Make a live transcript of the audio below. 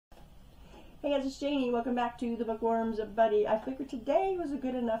Hey guys, it's Janie. Welcome back to the Bookworms Buddy. I figured today was a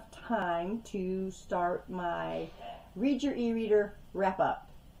good enough time to start my Read Your E-Reader wrap-up.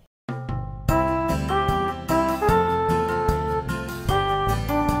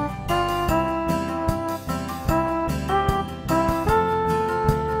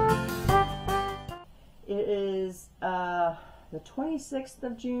 It is the 26th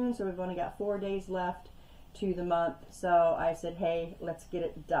of June, so we've only got 4 days left to the month. So I said, hey, let's get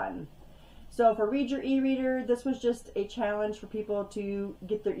it done. So for Read Your E-Reader, this was just a challenge for people to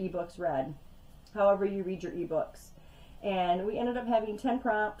get their ebooks read, however you read your ebooks. And we ended up having 10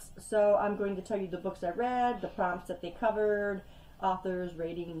 prompts, so I'm going to tell you the books I read, the prompts that they covered, authors,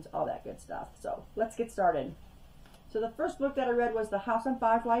 ratings, all that good stuff. So let's get started. So the first book that I read was The House on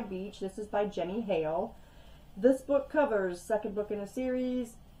Firefly Beach. This is by Jenny Hale. This book covers, second book in a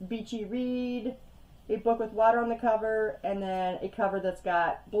series, beachy read, a book with water on the cover, and then a cover that's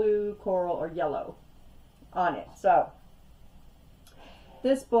got blue, coral, or yellow on it. So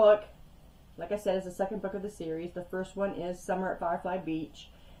this book, like I said, is the second book of the series. The first one is Summer at Firefly Beach.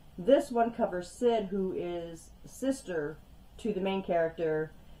 This one covers Sid, who is sister to the main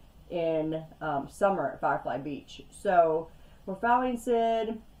character in Summer at Firefly Beach. So we're following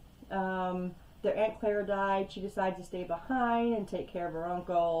Sid. Their Aunt Clara died. She decides to stay behind and take care of her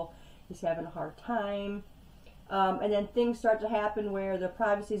uncle. He's having a hard time. And then things start to happen where their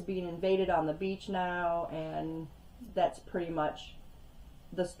privacy is being invaded on the beach now, and that's pretty much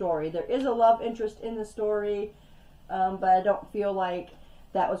the story. There is a love interest in the story, but I don't feel like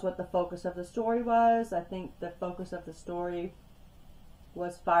that was what the focus of the story was. I think the focus of the story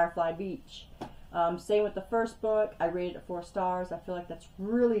was Firefly Beach. Same with the first book. I rated it 4 stars. I feel like that's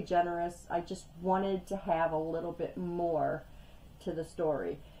really generous. I just wanted to have a little bit more to the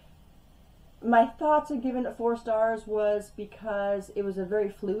story. My thoughts on giving it 4 stars was because it was a very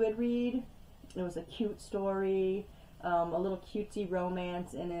fluid read. It was a cute story, a little cutesy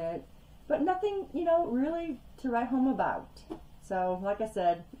romance in it, but nothing, you know, really to write home about. So, like I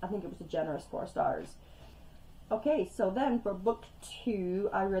said, I think it was a generous 4 stars. Okay, so then for book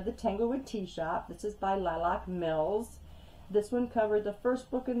 2, I read The Tanglewood Tea Shop. This is by Lilac Mills. This one covered the first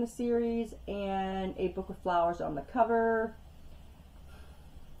book in the series and a book with flowers on the cover.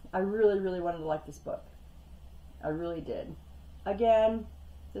 I really wanted to like this book. I really did. Again,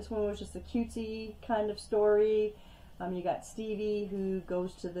 this one was just a cutesy kind of story. You got Stevie, who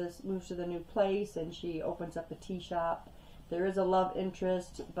moves to the new place, and she opens up a tea shop. There is a love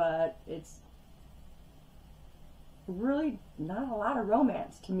interest, but it's really not a lot of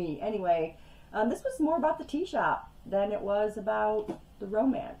romance to me. Anyway, this was more about the tea shop than it was about the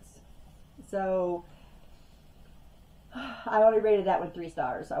romance. So I only rated that one 3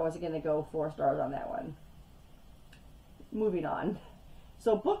 stars. I wasn't going to go 4 stars on that one. Moving on.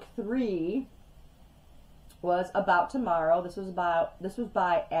 So book 3 was About Tomorrow. This was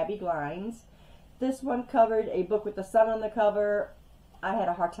by Abby Glines. This one covered a book with the sun on the cover. I had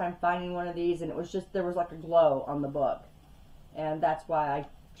a hard time finding one of these, and it was just, there was like a glow on the book, and that's why I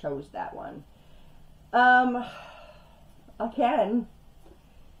chose that one. Again,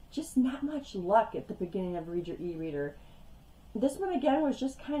 just not much luck at the beginning of Read Your E-Reader. This one again was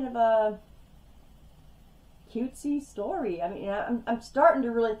just kind of a cutesy story. I mean, I'm starting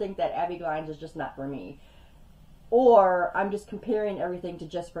to really think that Abby Glines is just not for me. Or I'm just comparing everything to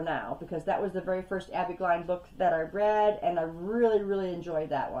Just for Now, because that was the very first Abby Glines book that I read, and I really enjoyed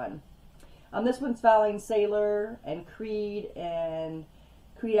that one. This one's following Sailor and Creed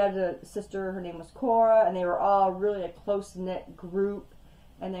had a sister, her name was Cora, and they were all really a close-knit group,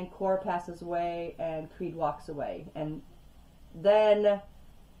 and then Cora passes away and Creed walks away. And then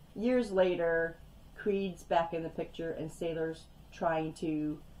years later, Creed's back in the picture and Sailor's trying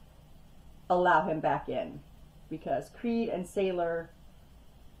to allow him back in, because Creed and Sailor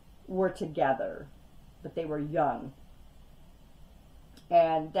were together, but they were young.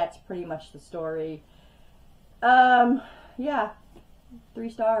 And that's pretty much the story. Yeah, 3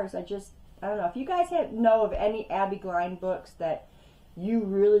 stars. I don't know. If you guys know of any Abby Glines books that you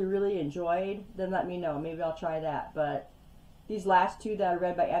really enjoyed, then let me know. Maybe I'll try that. But these last 2 that I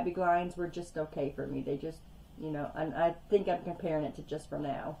read by Abby Glines were just okay for me. They just, you know, and I think I'm comparing it to Just for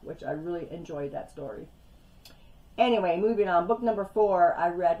Now, which I really enjoyed that story. Anyway, moving on. Book number 4 I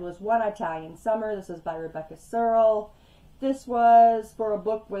read was One Italian Summer. This is by Rebecca Searle. This was for a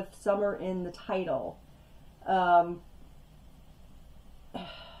book with summer in the title.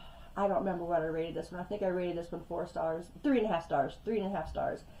 I don't remember what I rated this one. I think I rated this one 4 stars. 3.5 stars. 3.5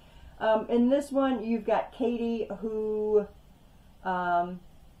 stars. In this one, you've got Katie, who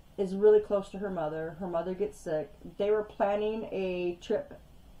is really close to her mother. Her mother gets sick. They were planning a trip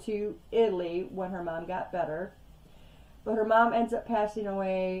to Italy when her mom got better. But her mom ends up passing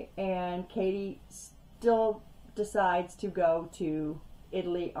away, and Katie still decides to go to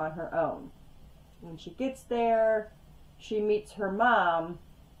Italy on her own. When she gets there, she meets her mom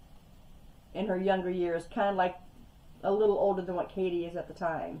in her younger years, kind of like a little older than what Katie is at the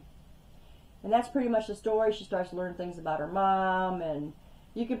time. And that's pretty much the story. She starts to learn things about her mom, and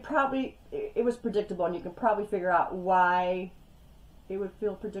you could probably, it was predictable, and you can probably figure out why it would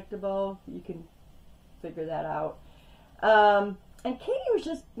feel predictable. You can figure that out. And Katie was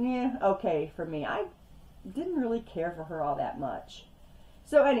just, okay for me. I didn't really care for her all that much.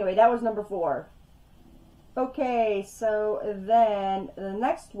 So anyway, that was number 4. Okay, so then the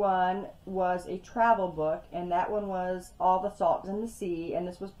next one was a travel book, and that one was All the Salt in the Sea, and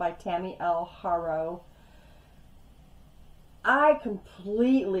this was by Tammy L. Harrow. I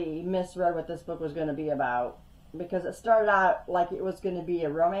completely misread what this book was going to be about, because it started out like it was going to be a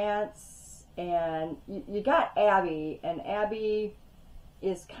romance, and you got Abby, and Abby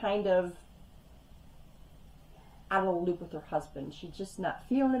is kind of out of the loop with her husband. She's just not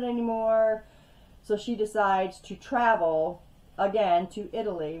feeling it anymore. So she decides to travel again to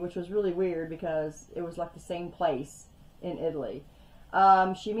Italy, which was really weird because it was like the same place in Italy.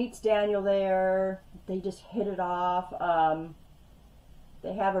 She meets Daniel there. They just hit it off.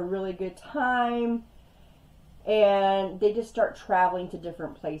 They have a really good time, and they just start traveling to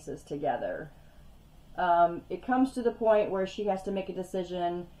different places together. It comes to the point where she has to make a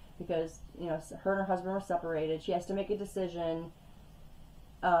decision because, her and her husband were separated. She has to make a decision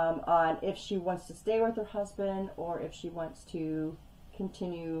on if she wants to stay with her husband or if she wants to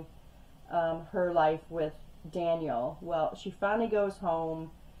continue her life with Daniel. Well, she finally goes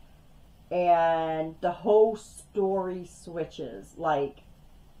home, and the whole story switches. Like,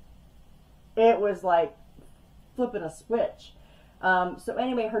 it was like flipping a switch. So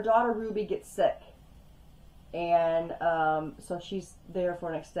anyway, her daughter Ruby gets sick, and so she's there for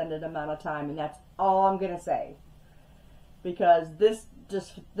an extended amount of time, and that's all I'm gonna say, because this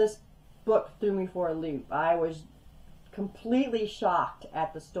book threw me for a loop. I was completely shocked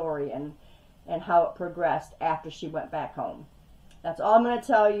at the story and how it progressed after she went back home. That's all I'm going to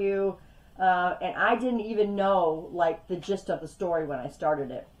tell you. And I didn't even know like the gist of the story when I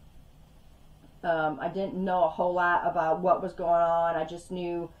started it. I didn't know a whole lot about what was going on. I just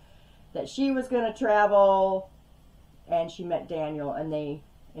knew that she was going to travel, and she met Daniel,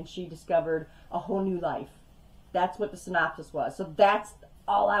 and she discovered a whole new life. That's what the synopsis was. So that's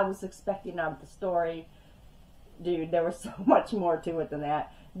all I was expecting out of the story. Dude, there was so much more to it than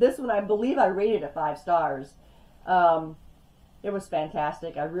that. This one, I believe I rated it 5 stars. It was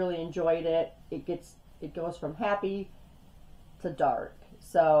fantastic. I really enjoyed it. It goes from happy to dark.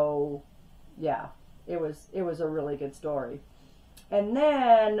 So, yeah, it was a really good story. And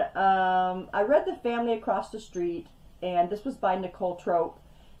then I read The Family Across the Street, and this was by Nicole Trope.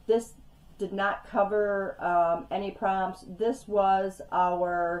 This did not cover any prompts. This was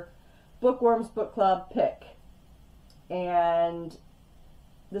our Bookworms Book Club pick. And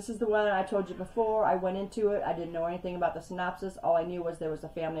this is the one I told you before. I went into it. I didn't know anything about the synopsis. All I knew was there was a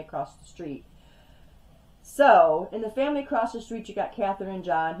family across the street. So, in The Family Across the Street, you got Catherine and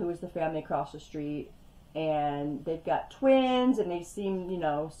John, who is the family across the street. And they've got twins, and they seem,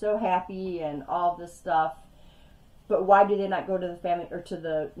 so happy and all this stuff. But why do they not go to the family or to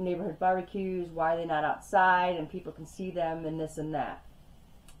the neighborhood barbecues? Why are they not outside and people can see them and this and that?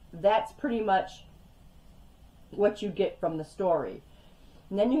 That's pretty much what you get from the story.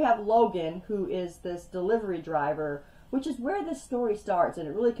 And then you have Logan, who is this delivery driver, which is where this story starts, and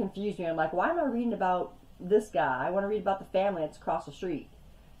it really confused me. I'm like, why am I reading about this guy? I want to read about the family that's across the street.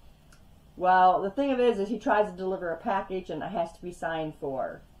 Well, the thing of it is he tries to deliver a package, and it has to be signed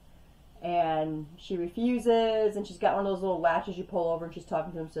for. And she refuses, and she's got one of those little latches you pull over, and she's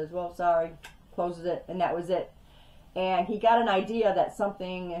talking to him, says, well, sorry, closes it, and that was it. And he got an idea that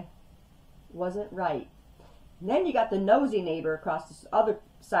something wasn't right. And then you got the nosy neighbor across the other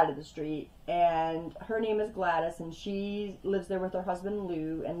side of the street, and her name is Gladys, and she lives there with her husband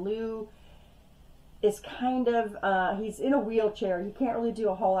Lou, and Lou is kind of, he's in a wheelchair. He can't really do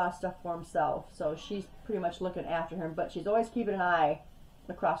a whole lot of stuff for himself, so she's pretty much looking after him, but she's always keeping an eye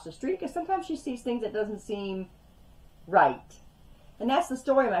across the street, because sometimes she sees things that doesn't seem right. And that's the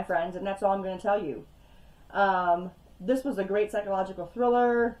story, my friends, and that's all I'm going to tell you. This was a great psychological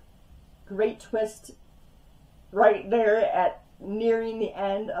thriller, great twist right there at nearing the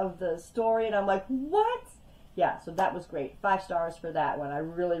end of the story, and I'm like, what? Yeah, so that was great. 5 stars for that one. I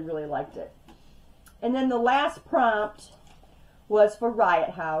really, really liked it. And then the last prompt was for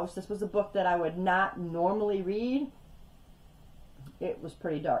Riot House. This was a book that I would not normally read. it was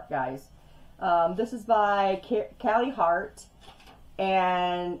pretty dark, guys. This is by Callie Hart,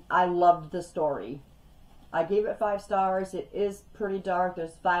 and I loved the story. I gave it 5 stars. It is pretty dark.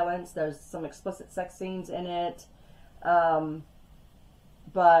 There's violence. There's some explicit sex scenes in it. But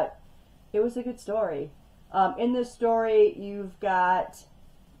it was a good story. In this story, you've got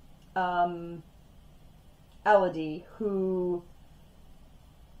Elodie, who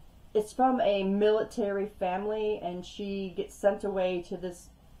is from a military family, and she gets sent away to this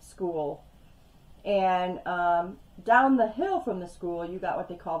school. And down the hill from the school, you got what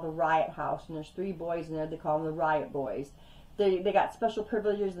they call the Riot House, and there's 3 boys in there. They call them the Riot Boys. They got special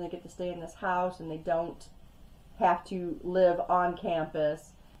privileges, and they get to stay in this house, and they don't have to live on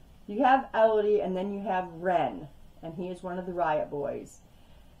campus. You have Elodie, and then you have Ren, and he is one of the Riot Boys.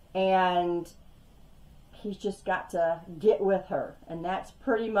 And he's just got to get with her, and that's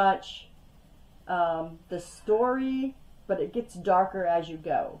pretty much the story, but it gets darker as you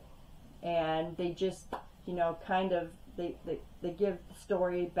go. And they just, you know, kind of, they give the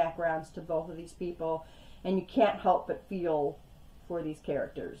story backgrounds to both of these people, and you can't help but feel for these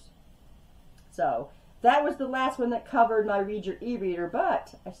characters. So that was the last one that covered my Read Your e-reader,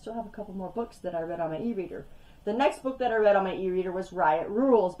 but I still have a couple more books that I read on my e-reader. The next book that I read on my e-reader was Riot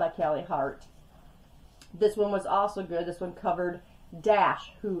Rules by Callie Hart. This one was also good. This one covered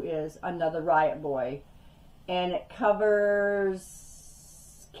Dash, who is another Riot Boy, and it covers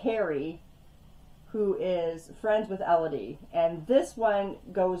Carrie, who is friends with Elodie. And this one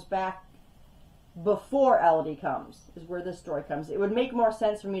goes back before Elodie comes, is where this story comes. It would make more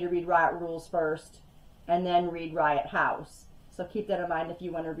sense for me to read Riot Rules first and then read Riot House. So keep that in mind if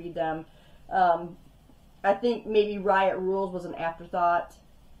you want to read them. I think maybe Riot Rules was an afterthought,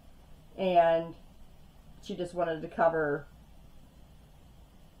 and she just wanted to cover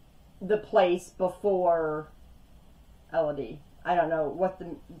the place before Elodie. I don't know what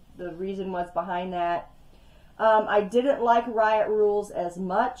the reason was behind that. I didn't like Riot Rules as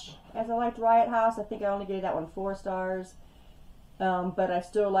much as I liked Riot House. I think I only gave that one 4 stars. But I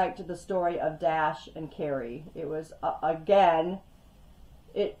still liked the story of Dash and Carrie. It was, again,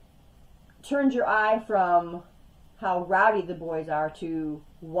 it turned your eye from how rowdy the boys are to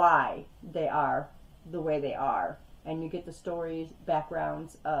why they are the way they are. And you get the stories,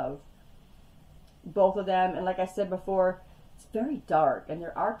 backgrounds of both of them. And like I said before, it's very dark, and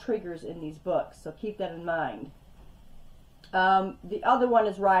there are triggers in these books, so keep that in mind. The other one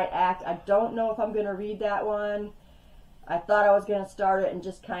is Riot Act. I don't know if I'm going to read that one. I thought I was going to start it and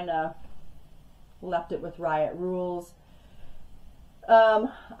just kind of left it with Riot Rules.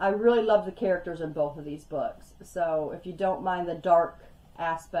 I really love the characters in both of these books, so if you don't mind the dark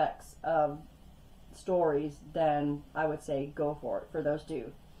aspects of stories, then I would say go for it for those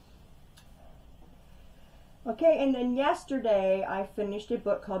 2. Okay, and then yesterday I finished a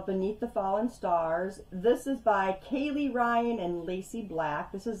book called Beneath the Fallen Stars. This is by Kaylee Ryan and Lacey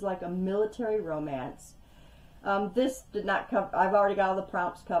Black. This is like a military romance. This did not cover, I've already got all the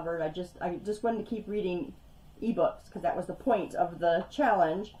prompts covered. I just wanted to keep reading ebooks because that was the point of the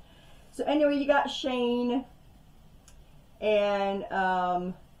challenge. So anyway, you got Shane,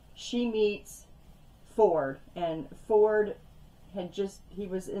 and she meets Ford, and Ford had he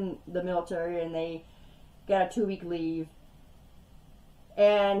was in the military, and they got a 2-week leave,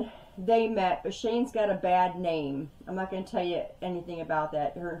 and they met, but Shane's got a bad name. I'm not going to tell you anything about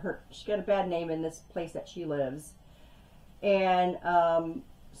that. She's got a bad name in this place that she lives, and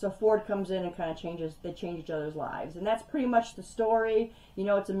so Ford comes in and kind of they change each other's lives, and that's pretty much the story. You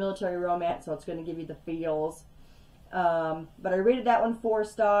know, it's a military romance, so it's going to give you the feels. But I rated that one 4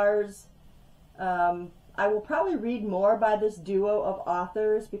 stars. I will probably read more by this duo of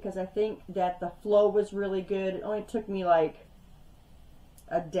authors because I think that the flow was really good. It only took me like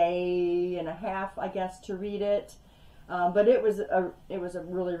a day and a half, I guess, to read it. But it was a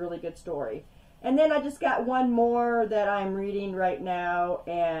really, really good story. And then I just got one more that I'm reading right now,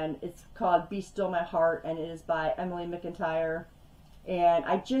 and it's called Be Still My Heart, and it is by Emily McIntyre. And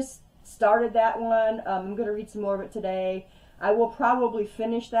I just started that one. I'm going to read some more of it today. I will probably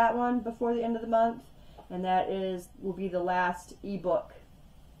finish that one before the end of the month. And that will be the last ebook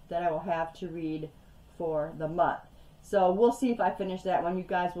that I will have to read for the month. So we'll see if I finish that one. You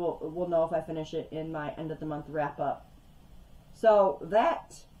guys will know if I finish it in my end of the month wrap up. So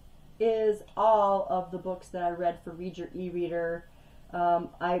that is all of the books that I read for Read Your e-reader.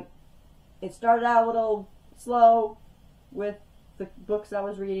 It started out a little slow with the books I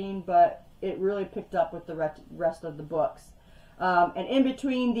was reading, but it really picked up with the rest of the books. And in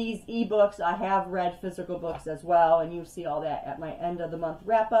between these ebooks, I have read physical books as well, and you see all that at my end of the month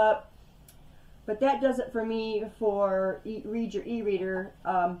wrap up. But that does it for me for Read Your E-Reader.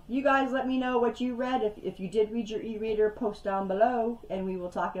 You guys let me know what you read. If you did read your E-Reader, post down below and we will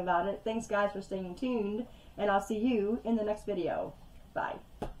talk about it. Thanks guys for staying tuned, and I'll see you in the next video. Bye.